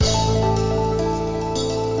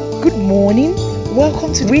Good morning.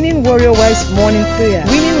 Welcome to Winning Warrior Wise Morning Prayer.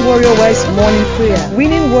 Winning Warrior Wise Morning Prayer.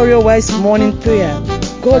 Winning Warrior Wise Morning Prayer.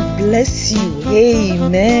 God bless you.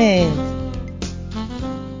 Amen.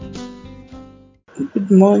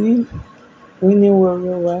 Good morning, Winning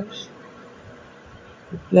Warrior Wise.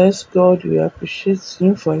 We bless God. We appreciate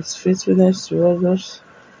Him for His faithfulness towards us.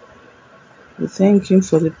 We thank Him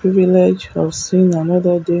for the privilege of seeing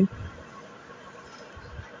another day,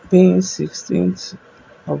 being 16th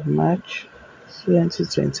of March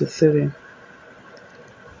 2023. The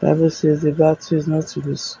Bible says the battle is not to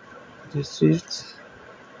the swift.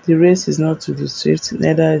 The race is not to the swift,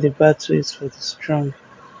 neither the battle is for the strong.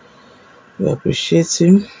 We appreciate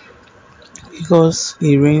Him because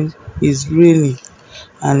He reigns, is really,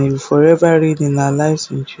 and He will forever reign in our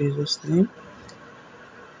lives in Jesus' name.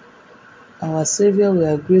 Our Savior, we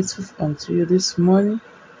are grateful unto you this morning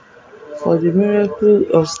for the miracle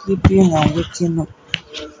of sleeping and waking up.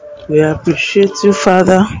 We appreciate you,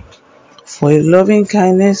 Father, for your loving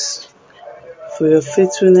kindness, for your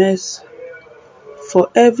faithfulness, for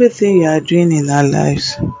everything you are doing in our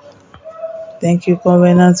lives. Thank you,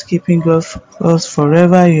 covenant keeping God, because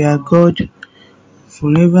forever you are God,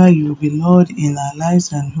 forever you will be Lord in our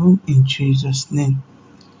lives and home in Jesus' name.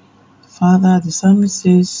 Father, the psalmist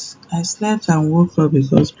says, I slept and woke up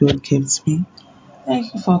because God kept me.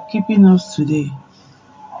 Thank you for keeping us today.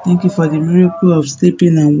 Thank you for the miracle of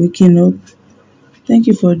sleeping and waking up. Thank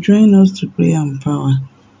you for drawing us to prayer and power.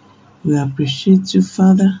 We appreciate you,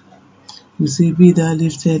 Father. We say, be thou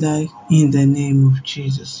lifted high in the name of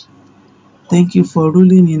Jesus. Thank you for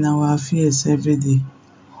ruling in our affairs every day.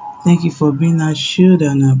 Thank you for being our shield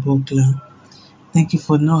and our buckler. Thank you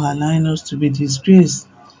for not allowing us to be disgraced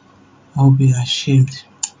or be ashamed.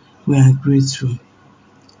 We are grateful.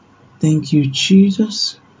 Thank you,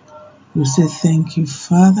 Jesus. We say thank you,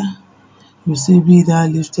 Father. We say, be thou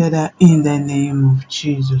lifted up in the name of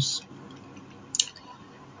Jesus.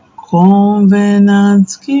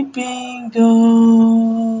 Covenant keeping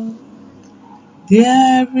God,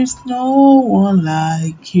 there is no one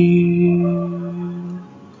like you.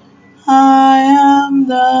 I am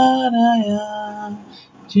that I am,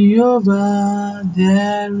 Jehovah,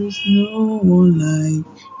 there is no one like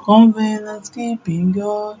covenant keeping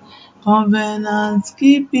God, covenant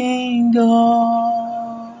keeping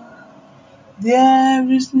God. There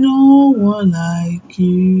is no one like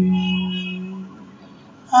you,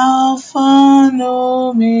 Alpha and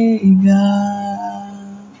Omega.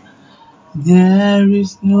 There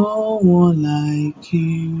is no one like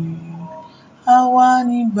you. Àwa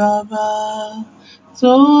ni Baba,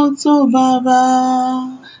 tó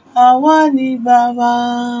Baba. Àwa ni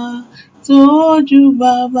Baba, tó ju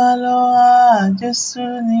Baba lọ. Jésù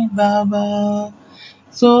ni Baba.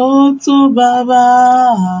 Tó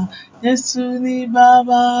Baba, Jésù ni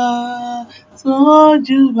Baba, tó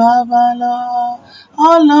ju Baba lọ.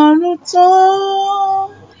 Ọlọ́run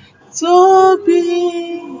tóbi,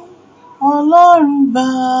 Ọlọ́run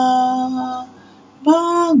bàbá.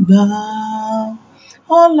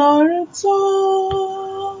 Ọlọ́run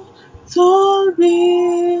tóbi,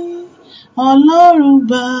 Ọlọ́run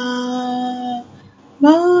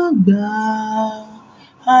bàbá.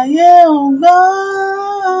 Ayé ò gbà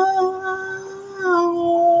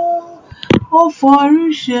ó fọ̀run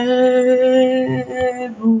ṣe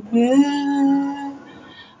ibùgbé.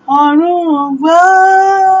 Ọ̀run ò gbà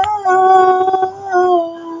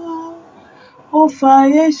ó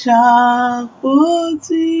fàyè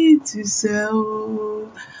ṣàpótí ìtìsẹ̀ o.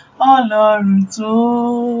 Ọlọ́run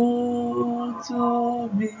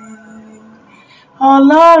tóbi,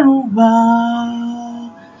 Ọlọ́run bàbá.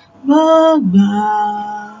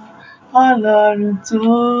 Ọlọ́run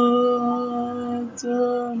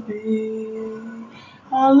tóbi,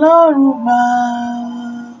 Ọlọ́run bàbá.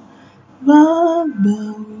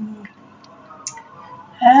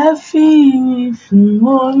 Ẹ fi ìyìn fún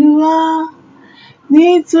Olúwa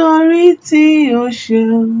nítorí tí ó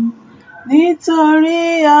ṣeun, nítorí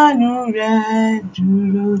àánú rẹ̀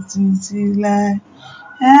dúró títí láé.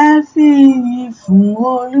 Ẹ fi ìyìn fún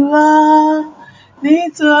Olúwa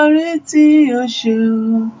nítorí tí ó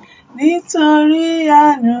ṣeun, nítorí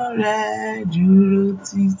àánú rẹ̀ dúró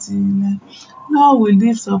títí láé. Lord, we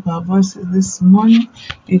lift up our voices this morning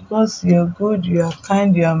because you're good, you are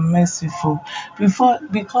kind, you are merciful.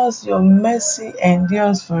 Because your mercy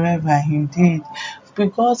endures forever indeed.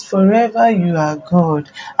 because forever you are God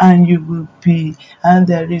and you will be, and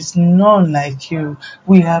there is none like you.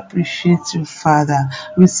 We appreciate you, Father.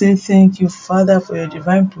 We say thank you, Father, for your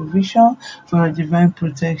divine provision, for your divine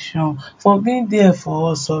protection, for being there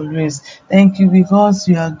for us always. Thank you because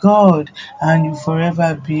you are God and you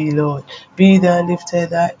forever be, Lord. Be thou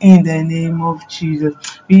lifted up in the name of Jesus.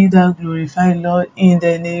 Be thou glorified, Lord, in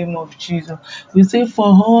the name of Jesus. We say for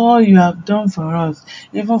all you have done for us,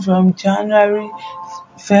 even from January,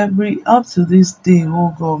 February up to this day,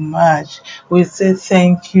 oh God, March. We say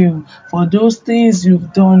thank you for those things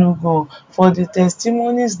you've done, oh God, for the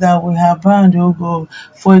testimonies that we have found, oh God,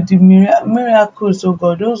 for the miracles, oh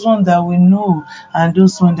God, those ones that we know and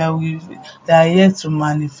those ones that are yet to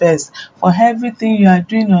manifest, for everything you are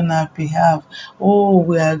doing on our behalf. Oh,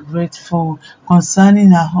 we are grateful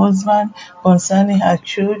concerning our husband, concerning our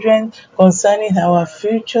children, concerning our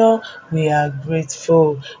future. We are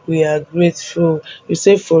grateful. We are grateful. You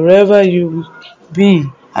say forever you will be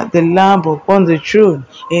at the Lamb upon the throne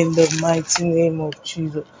in the mighty name of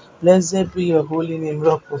Jesus. Blessed be your holy name,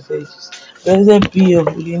 Rock of Ages. Blessed be your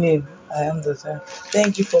holy name. I am the Son.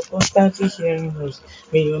 Thank you for constantly hearing us.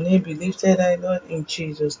 May your name be lifted high, Lord, in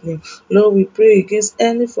Jesus' name. Lord, we pray against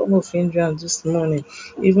any form of hindrance this morning,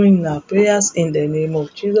 even in our prayers, in the name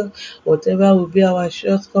of Jesus. Whatever will be our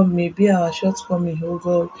shortcoming, may be our shortcoming, oh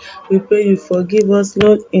God. We pray you forgive us,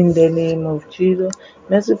 Lord, in the name of Jesus.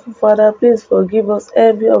 Merciful Father, please forgive us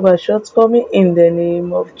every of our shortcoming in the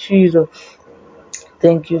name of Jesus.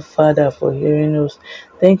 Thank you, Father, for hearing us.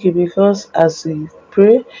 Thank you because as we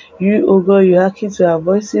pray, you, O God, you hearken to our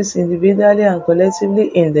voices individually and collectively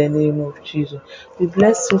in the name of Jesus. We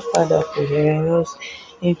bless you, Father, for hearing us.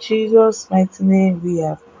 In Jesus' mighty name we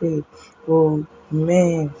have prayed.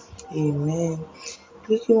 Amen. Amen.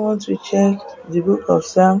 Quickly want to check the book of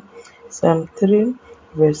Psalm 3,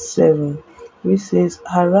 verse 7, which says,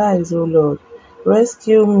 Arise, O Lord,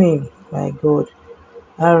 rescue me, my God.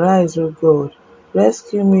 Arise, O God,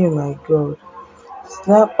 rescue me, my God.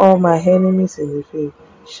 Slap all my enemies in the face.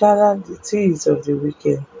 Shatter the teeth of the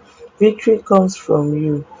wicked. Victory comes from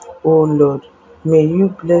you, O Lord. May you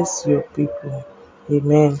bless your people.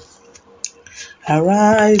 Amen.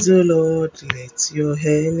 Arise, O Lord, let your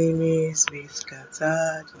enemies be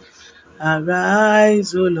scattered.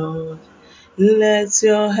 Arise, O Lord, let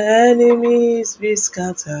your enemies be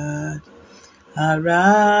scattered.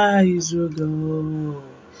 Arise, O God,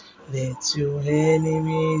 let your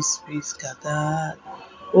enemies be scattered.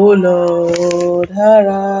 O Lord,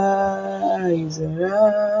 arise,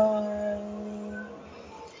 arise.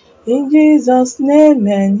 In Jesus' name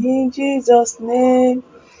and in Jesus' name,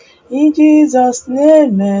 in Jesus'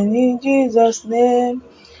 name and in Jesus' name.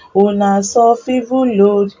 Owners of evil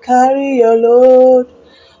load, carry your load.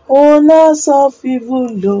 Owners of evil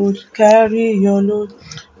load, carry your load.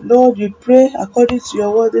 Lord, we pray according to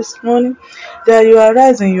your word this morning that you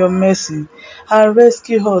arise in your mercy and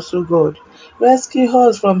rescue us, O God. Rescue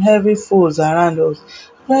us from every foes around us.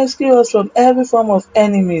 Rescue us from every form of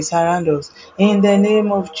enemies around us. In the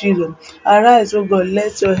name of Jesus. Arise, O God,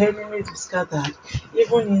 let your enemies be scattered.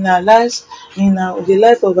 Even in our lives, the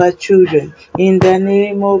life of our children. In the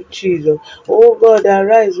name of Jesus. O God,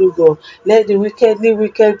 arise, O God. Let the wickedly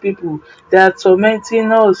wicked people that are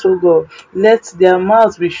tormenting us, O God, let their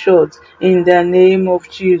mouths be shut. In the name of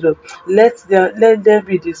Jesus. Let them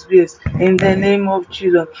be disgraced. In the name of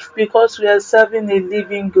Jesus. Because we are serving a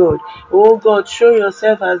living God. Oh God, show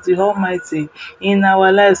yourself as the Almighty in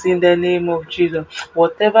our lives in the name of Jesus.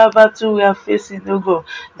 Whatever battle we are facing, oh God,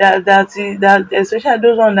 that especially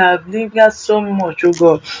those ones that have lingered so much, oh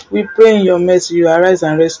God, we pray in your mercy, you arise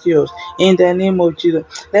and rescue us in the name of Jesus.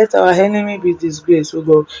 Let our enemy be disgraced, oh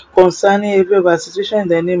God, concerning every of our situation in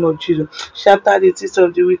the name of Jesus. Shatter the teeth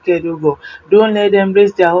of the wicked, oh God. Don't let them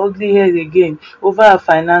raise their ugly head again over our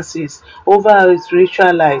finances, over our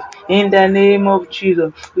spiritual life. In the name of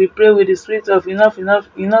Jesus, we pray with the spirit of enough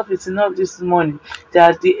is enough this morning,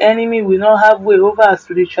 that the enemy will not have way over our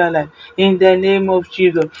spiritual life. In the name of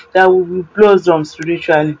Jesus, that we will blossom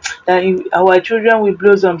spiritually, that our children will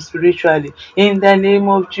blossom spiritually. In the name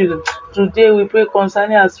of Jesus, today we pray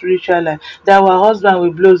concerning our spiritual life, that our husband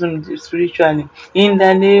will blossom spiritually. In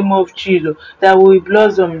the name of Jesus, that we will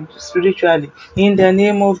blossom spiritually. In the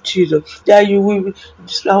name of Jesus, that you will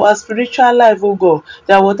our spiritual life, oh God,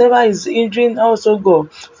 that whatever is hindering us, oh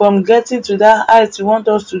God, from getting to that height you want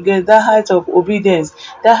us to get, that height of obedience,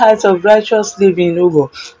 that height of righteous living, oh God.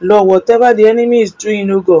 Lord, whatever the enemy is doing,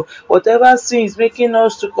 oh God, whatever sin is making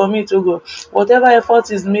us to commit, oh God, whatever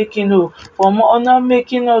effort is making, oh, for not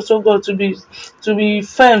making us, oh God, to be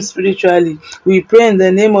firm spiritually. We pray in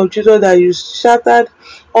the name of Jesus that you shattered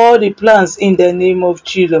all the plans in the name of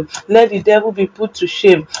Jesus. Let the devil be put to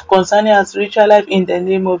shame concerning our spiritual life in the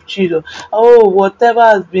name of Jesus. Oh, whatever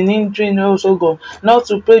has been hindering us, oh God, not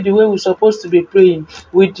to pray the way we're supposed to be praying,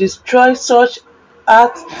 we destroy such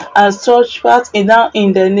acts and such parts in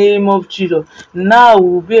the name of Jesus. Now we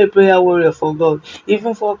will be a prayer warrior for God,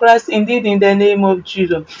 even for Christ, indeed, in the name of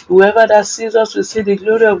Jesus. Whoever that sees us will see the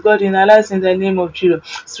glory of God in our lives in the name of Jesus.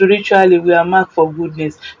 Spiritually, we are marked for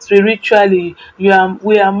goodness. Spiritually, we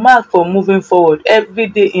are marked for moving forward every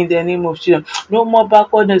day in the name of Jesus. No more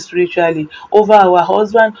backwardness spiritually over our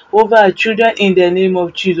husband, over our children in the name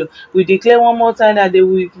of Jesus. We declare one more time that they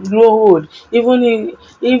will grow old,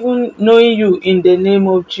 even knowing you in the name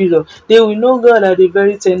of Jesus. They will know God at a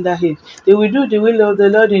very tender age. They will do the will of the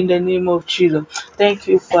Lord in the name of Jesus. Thank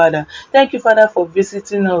you, Father. Thank you, Father, for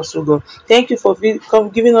visiting us, O God. Thank you for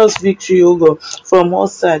giving us victory, O God, from all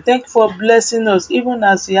sides. Thank you for blessing us, even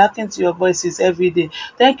as we hearken to your voices every day.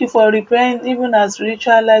 Thank you for repairing even our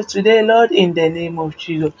spiritual life today, Lord, in the name of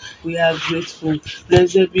Jesus. We are grateful.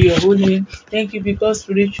 Blessed be your holy name. Thank you because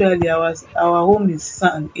spiritually our home is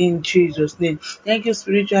sound in Jesus' name. Thank you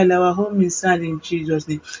spiritually our home is sound in Jesus'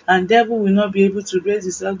 name. And devil will not be able to raise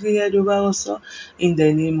his ugly head over us in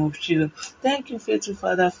the name of Jesus. Thank you, faithful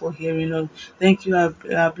Father, for hearing us. Thank you,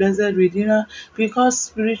 our blessed Redeemer, because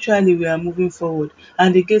spiritually we are moving forward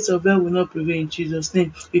and the gates of hell will not prevail in Jesus'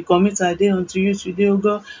 name. We commit our day unto you today, O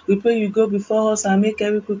God. We pray you go before us and make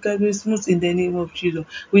every crooked way smooth in the name of Jesus.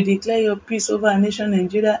 We declare your peace over our nation,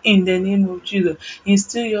 Nigeria, in the name of Jesus.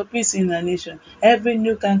 Instill your peace in our nation. Every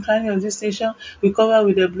nook and cranny of this nation we cover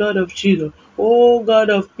with the blood of Jesus. Oh God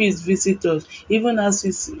of peace, visit us, even as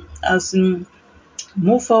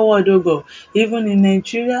move forward, O God, even in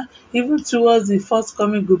Nigeria, even towards the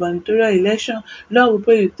forthcoming gubernatorial election. Lord, we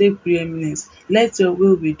pray you take preeminence. Let your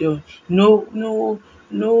will be done.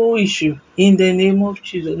 No issue in the name of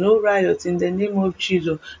Jesus. No riot in the name of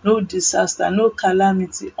Jesus. No disaster, no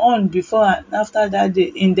calamity on before and after that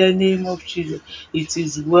day in the name of Jesus. It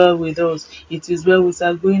is well with us. It is well with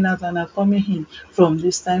our going out and our coming in from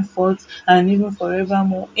this time forth and even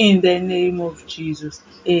forevermore in the name of Jesus.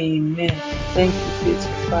 Amen. Thank you,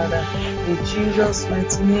 faithful Father. In Jesus'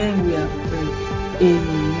 mighty name we are praying.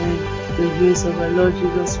 Amen. The grace of our Lord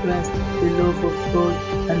Jesus Christ, the love of God,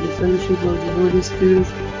 and the fellowship of the Holy Spirit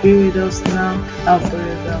be with us now and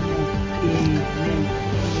forevermore. Amen.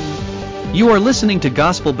 Amen. You are listening to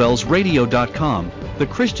GospelBellsRadio.com, the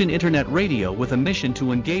Christian internet radio with a mission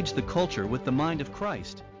to engage the culture with the mind of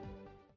Christ.